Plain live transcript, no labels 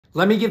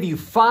Let me give you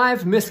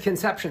 5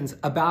 misconceptions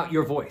about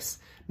your voice.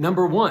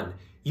 Number 1,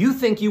 you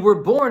think you were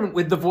born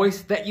with the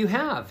voice that you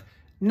have.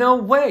 No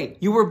way.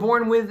 You were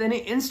born with an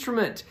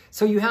instrument,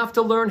 so you have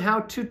to learn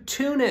how to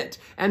tune it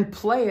and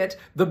play it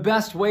the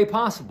best way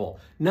possible.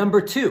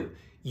 Number 2,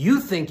 you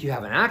think you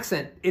have an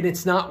accent and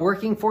it's not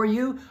working for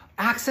you.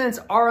 Accents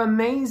are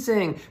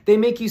amazing. They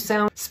make you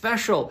sound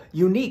special,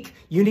 unique.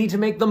 You need to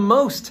make the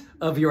most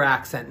of your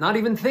accent, not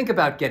even think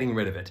about getting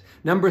rid of it.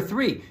 Number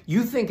 3,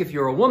 you think if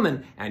you're a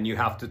woman and you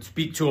have to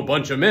speak to a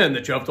bunch of men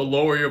that you have to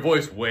lower your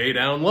voice way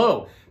down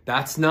low.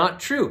 That's not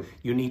true.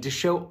 You need to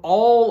show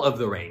all of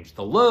the range,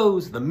 the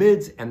lows, the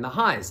mids, and the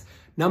highs.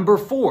 Number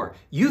 4,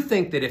 you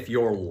think that if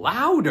you're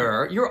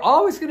louder, you're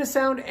always going to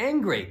sound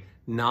angry.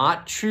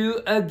 Not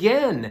true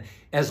again.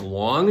 As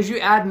long as you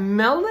add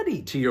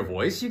melody to your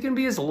voice, you can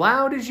be as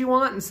loud as you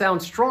want and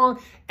sound strong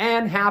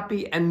and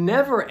happy and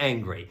never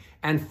angry.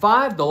 And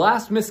 5, the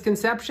last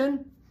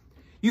misconception,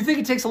 you think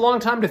it takes a long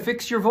time to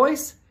fix your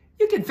voice?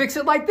 You can fix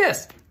it like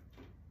this.